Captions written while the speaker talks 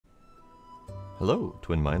Hello,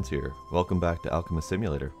 Twin Minds here. Welcome back to Alchemist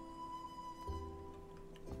Simulator.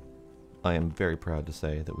 I am very proud to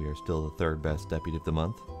say that we are still the third best deputy of the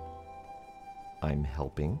month. I'm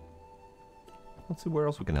helping. Let's see where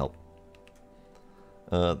else we can help.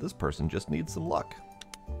 This person just needs some luck.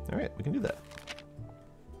 Alright, we can do that.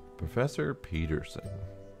 Professor Peterson.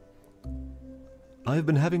 I've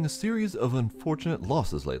been having a series of unfortunate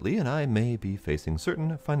losses lately, and I may be facing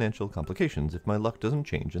certain financial complications if my luck doesn't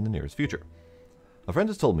change in the nearest future. A friend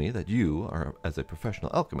has told me that you, as a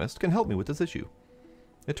professional alchemist, can help me with this issue.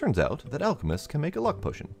 It turns out that alchemists can make a luck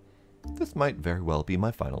potion. This might very well be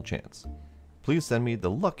my final chance. Please send me the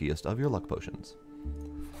luckiest of your luck potions.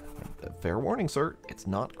 Fair warning, sir, it's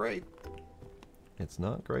not great. It's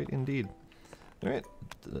not great indeed. Alright,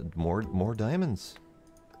 more diamonds.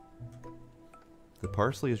 The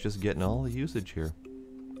parsley is just getting all the usage here.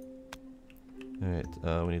 Alright,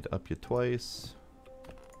 we need to up you twice.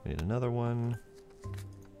 We need another one.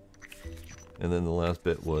 And then the last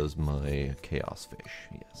bit was my chaos fish,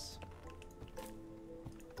 yes.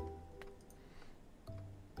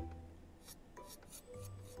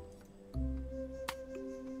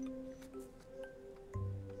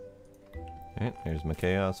 Alright, there's my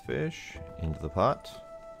chaos fish into the pot.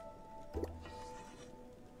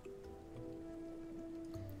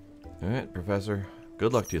 Alright, Professor.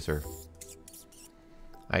 Good luck to you, sir.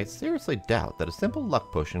 I seriously doubt that a simple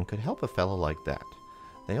luck potion could help a fellow like that.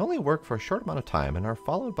 They only work for a short amount of time and are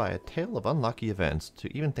followed by a tale of unlucky events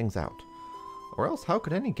to even things out. Or else how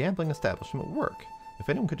could any gambling establishment work if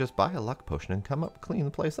anyone could just buy a luck potion and come up clean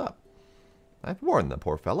the place up? I've warned the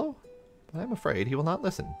poor fellow, but I'm afraid he will not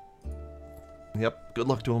listen. Yep, good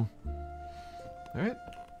luck to him. Alright.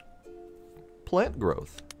 Plant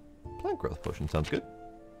growth. Plant growth potion sounds good.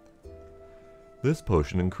 This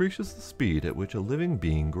potion increases the speed at which a living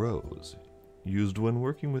being grows, used when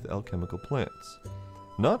working with alchemical plants.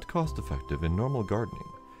 Not cost-effective in normal gardening.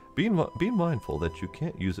 Be mindful that you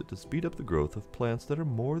can't use it to speed up the growth of plants that are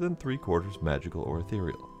more than 3/4 magical or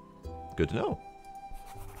ethereal. Good to know.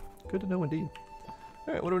 Good to know indeed.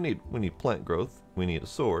 Alright, what do we need? We need plant growth, we need a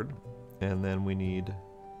sword, and then we need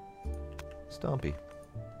Stompy.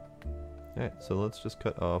 Alright, so let's just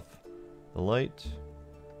cut off the light.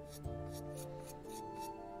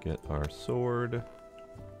 Get our sword.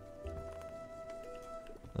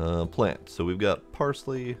 Plant. So we've got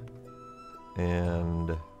parsley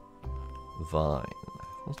and vine.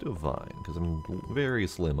 Let's do a vine because I'm very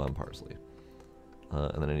slim on parsley.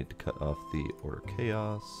 And then I need to cut off the Order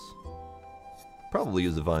Chaos. Probably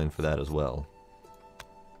use a vine for that as well.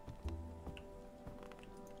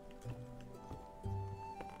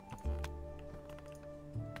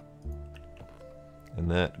 And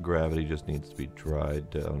that gravity just needs to be dried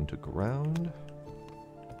down to ground.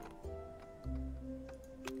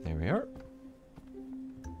 There we are.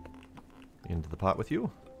 Into the pot with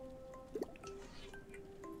you.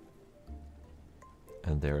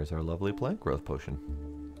 And there is our lovely plant growth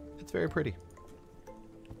potion. It's very pretty.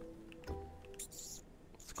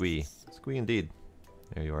 Squee. Squee indeed.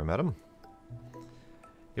 There you are, madam.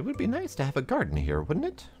 It would be nice to have a garden here, wouldn't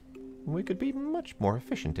it? We could be much more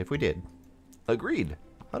efficient if we did. Agreed.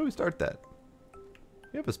 How do we start that?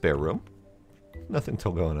 We have a spare room. Nothing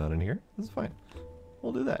still going on in here. This is fine.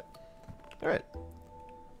 We'll do that. Alright.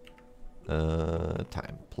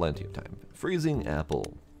 Time. Plenty of time. Freezing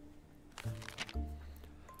apple.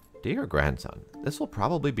 Dear grandson, this will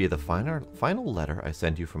probably be the final letter I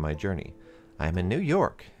send you from my journey. I am in New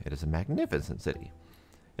York. It is a magnificent city.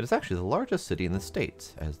 It is actually the largest city in the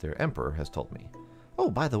States, as their emperor has told me. Oh,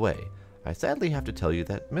 by the way, I sadly have to tell you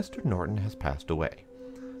that Mr. Norton has passed away.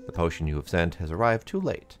 The potion you have sent has arrived too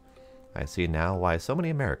late. I see now why so many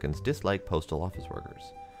Americans dislike postal office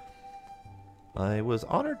workers. I was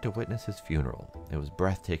honored to witness his funeral. It was a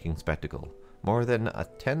breathtaking spectacle. More than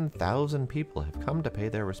 10,000 people have come to pay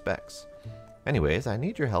their respects. Anyways, I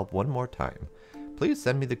need your help one more time. Please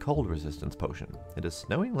send me the cold resistance potion. It is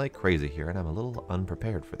snowing like crazy here and I'm a little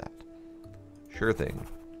unprepared for that. Sure thing.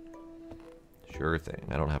 Sure thing.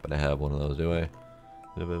 I don't happen to have one of those, do I?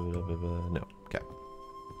 No. Okay.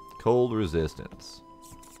 Cold resistance.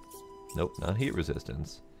 Nope, not heat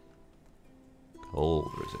resistance.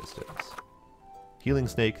 Cold resistance. Healing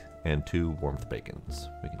snake and 2 warmth bacons.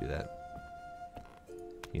 We can do that.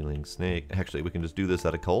 Healing snake. Actually, we can just do this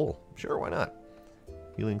out of coal. Sure, why not?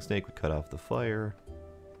 Healing snake would cut off the fire.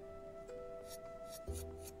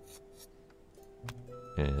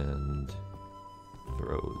 And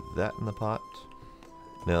throw that in the pot.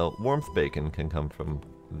 Now, warmth bacon can come from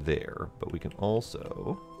there, but we can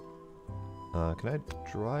also... can I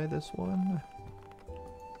dry this one?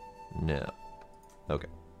 No. Okay.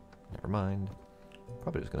 Never mind.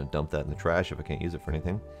 Probably just going to dump that in the trash if I can't use it for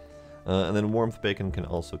anything. And then warmth bacon can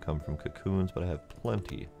also come from cocoons, but I have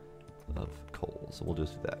plenty of coal, so we'll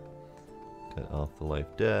just do that. Cut off the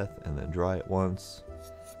life death, and then dry it once.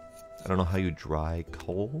 I don't know how you dry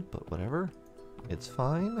coal, but whatever. It's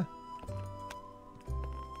fine.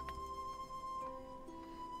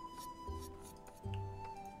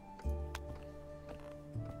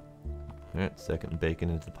 Alright, second bacon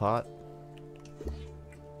into the pot.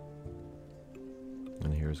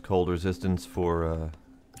 And here's cold resistance for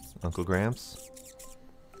Uncle Gramps.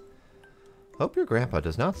 Hope your grandpa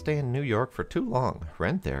does not stay in New York for too long.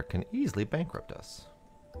 Rent there can easily bankrupt us.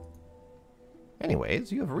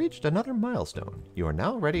 Anyways, you have reached another milestone. You are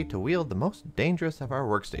now ready to wield the most dangerous of our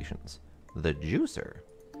workstations, the juicer.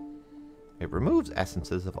 It removes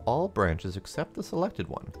essences of all branches except the selected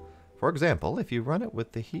one. For example, if you run it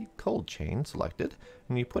with the heat-cold chain selected,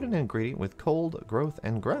 and you put an ingredient with cold, growth,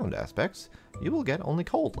 and ground aspects, you will get only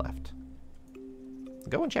cold left.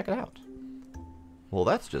 Go and check it out. Well,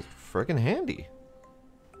 that's just friggin' handy.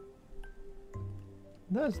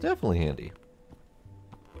 That's definitely handy.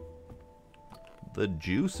 The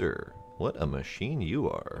juicer. What a machine you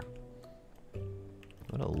are.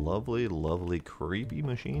 What a lovely, lovely, creepy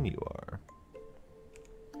machine you are.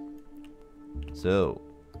 So,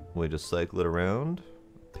 we just cycle it around,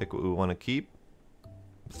 pick what we want to keep,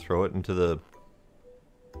 throw it into the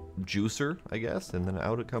juicer, I guess, and then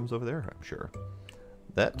out it comes over there, I'm sure.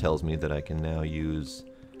 That tells me that I can now use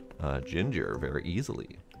ginger very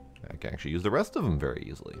easily. I can actually use the rest of them very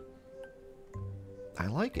easily. I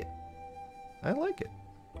like it. I like it.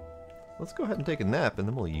 Let's go ahead and take a nap and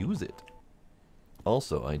then we'll use it.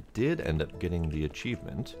 Also, I did end up getting the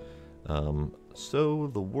achievement, So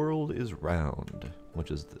the World is Round,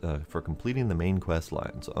 which is for completing the main quest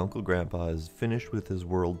line. So Uncle Grandpa is finished with his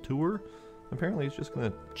world tour. Apparently he's just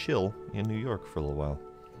going to chill in New York for a little while.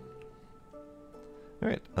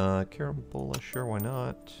 Alright, carambola, sure, why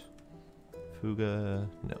not? Fuga,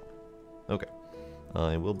 no. Okay.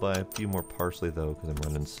 I will buy a few more parsley though, because I'm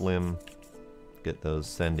running slim. Get those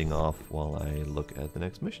sending off while I look at the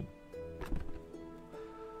next mission.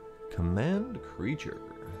 Command Creature.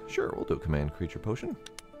 Sure, we'll do a Command Creature potion.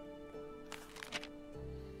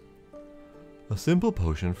 A simple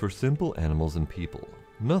potion for simple animals and people.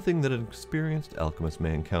 Nothing that an experienced alchemist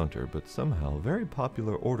may encounter, but somehow very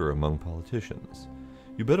popular order among politicians.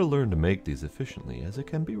 You better learn to make these efficiently, as it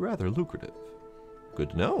can be rather lucrative.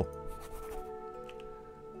 Good to know.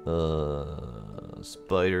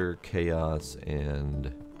 Spider, Chaos,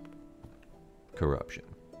 and Corruption.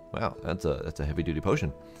 Wow, that's a heavy-duty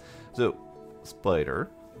potion. So, Spider,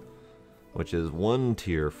 which is one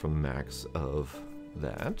tier from max of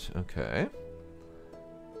that. Okay.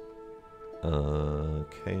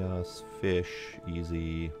 Chaos, Fish,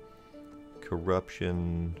 easy.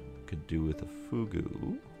 Corruption, could do with a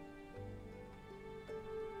Fugu.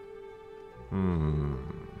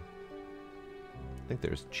 I think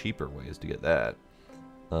there's cheaper ways to get that.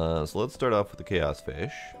 So let's start off with the Chaos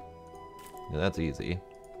Fish. Yeah, that's easy.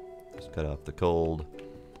 Just cut off the cold.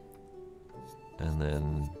 And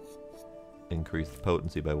then increase the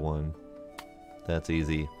potency by 1. That's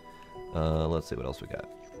easy. Let's see what else we got.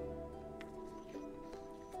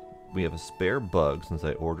 We have a spare bug since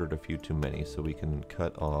I ordered a few too many, so we can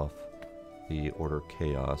cut off the order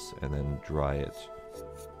Chaos and then dry it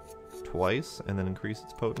twice and then increase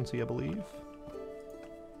its potency, I believe.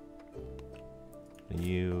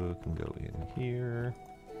 You can go in here.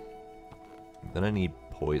 Then I need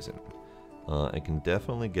poison. I can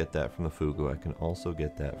definitely get that from the Fugu. I can also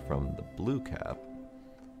get that from the blue cap,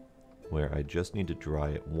 where I just need to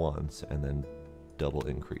dry it once and then double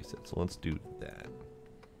increase it. So let's do that.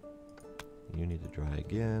 You need to dry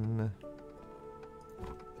again.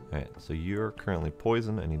 Alright, so you're currently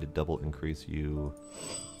poison. I need to double increase you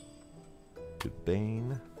to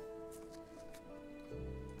Bane.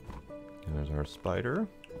 And there's our spider.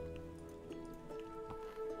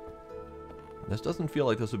 This doesn't feel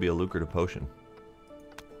like this would be a lucrative potion.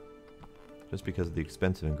 Just because of the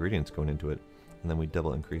expensive ingredients going into it. And then we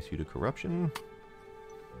double increase you to Corruption.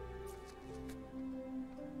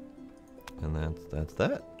 And that's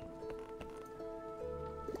that.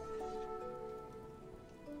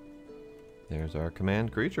 There's our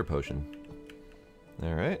Command Creature potion.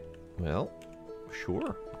 Alright, well,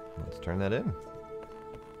 sure. Let's turn that in.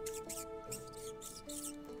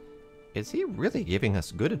 Is he really giving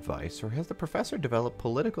us good advice, or has the professor developed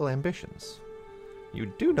political ambitions? You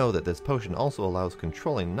do know that this potion also allows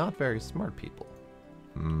controlling not very smart people.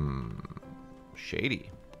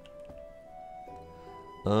 Shady.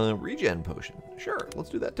 Regen potion. Sure, let's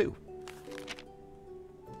do that too.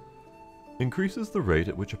 Increases the rate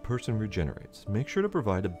at which a person regenerates. Make sure to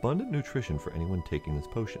provide abundant nutrition for anyone taking this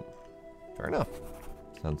potion. Fair enough.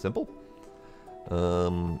 Sounds simple.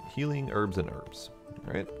 Healing herbs and herbs.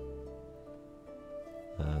 Alright.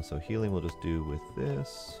 So healing we'll just do with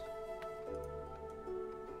this.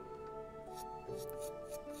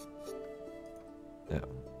 Oh,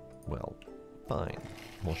 well, fine.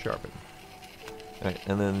 We'll sharpen. Alright,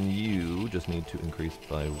 and then you just need to increase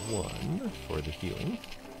by 1 for the healing.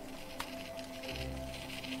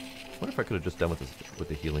 I wonder if I could have just done with this with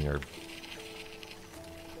the healing herb.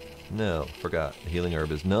 No, forgot. The healing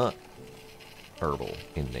herb is not herbal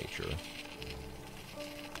in nature.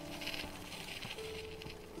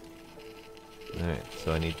 Alright,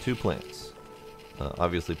 so I need 2 plants.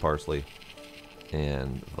 Obviously parsley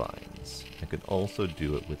and vines. I could also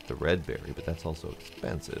do it with the red berry, but that's also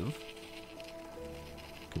expensive.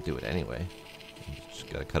 Could do it anyway. Just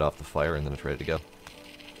gotta cut off the fire and then it's ready to go.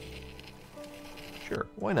 Sure,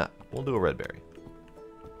 why not? We'll do a red berry.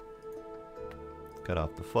 Cut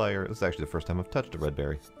off the fire. This is actually the first time I've touched a red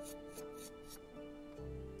berry.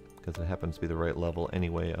 Because it happens to be the right level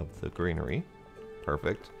anyway of the greenery.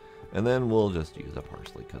 Perfect. And then we'll just use a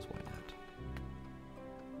parsley, because why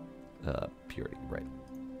not? Purity, right.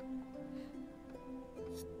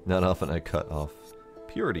 Not often I cut off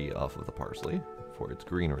purity off of the parsley for its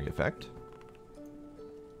greenery effect.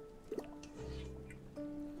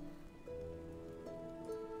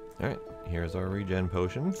 Alright, here's our regen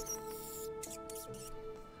potion.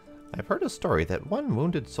 I've heard a story that one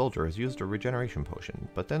wounded soldier has used a regeneration potion,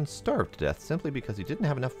 but then starved to death simply because he didn't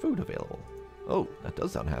have enough food available. Oh, that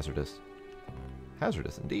does sound hazardous.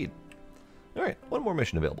 Hazardous indeed. Alright, one more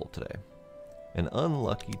mission available today. An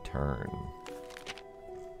unlucky turn.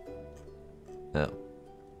 Oh.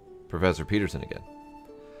 Professor Peterson again.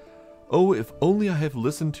 Oh, if only I had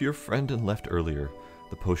listened to your friend and left earlier.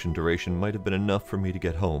 The potion duration might have been enough for me to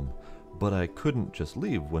get home, but I couldn't just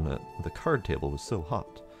leave when the card table was so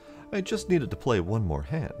hot. I just needed to play one more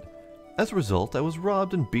hand. As a result, I was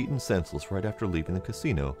robbed and beaten senseless right after leaving the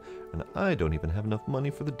casino, and I don't even have enough money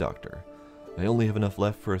for the doctor. I only have enough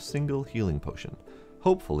left for a single healing potion.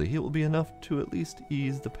 Hopefully, it will be enough to at least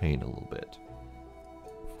ease the pain a little bit.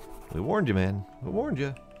 We warned you, man. We warned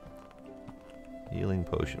you. Healing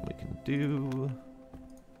potion we can do.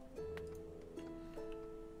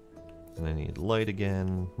 And I need light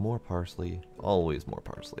again. More parsley. Always more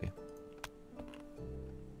parsley.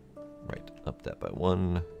 Right, up that by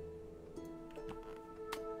 1.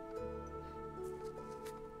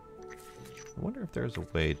 I wonder if there's a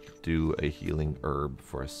way to do a healing herb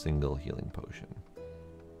for a single healing potion.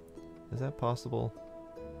 Is that possible?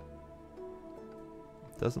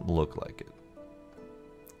 Doesn't look like it.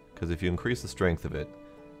 Because if you increase the strength of it,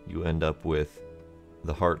 you end up with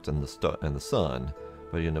the heart and the sun,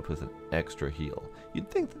 but you end up with an extra heal.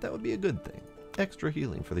 You'd think that that would be a good thing. Extra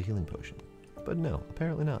healing for the healing potion. But no,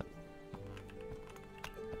 apparently not.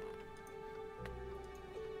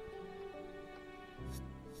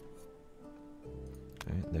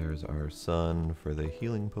 Alright, there's our sun for the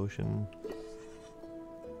healing potion.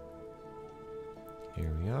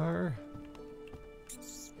 Here we are.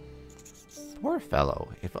 Poor fellow,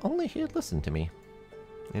 if only he had listened to me.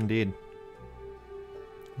 Indeed.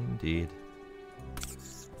 Indeed.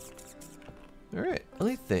 Alright,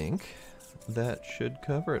 I think that should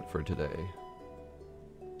cover it for today.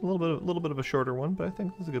 A little bit of a shorter one, but I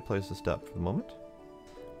think this is a good place to stop for the moment.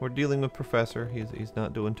 We're dealing with Professor. He's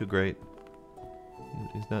not doing too great.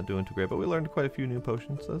 He's not doing too great, but we learned quite a few new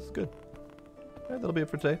potions, so that's good. Alright, that'll be it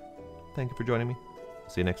for today. Thank you for joining me.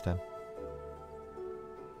 See you next time.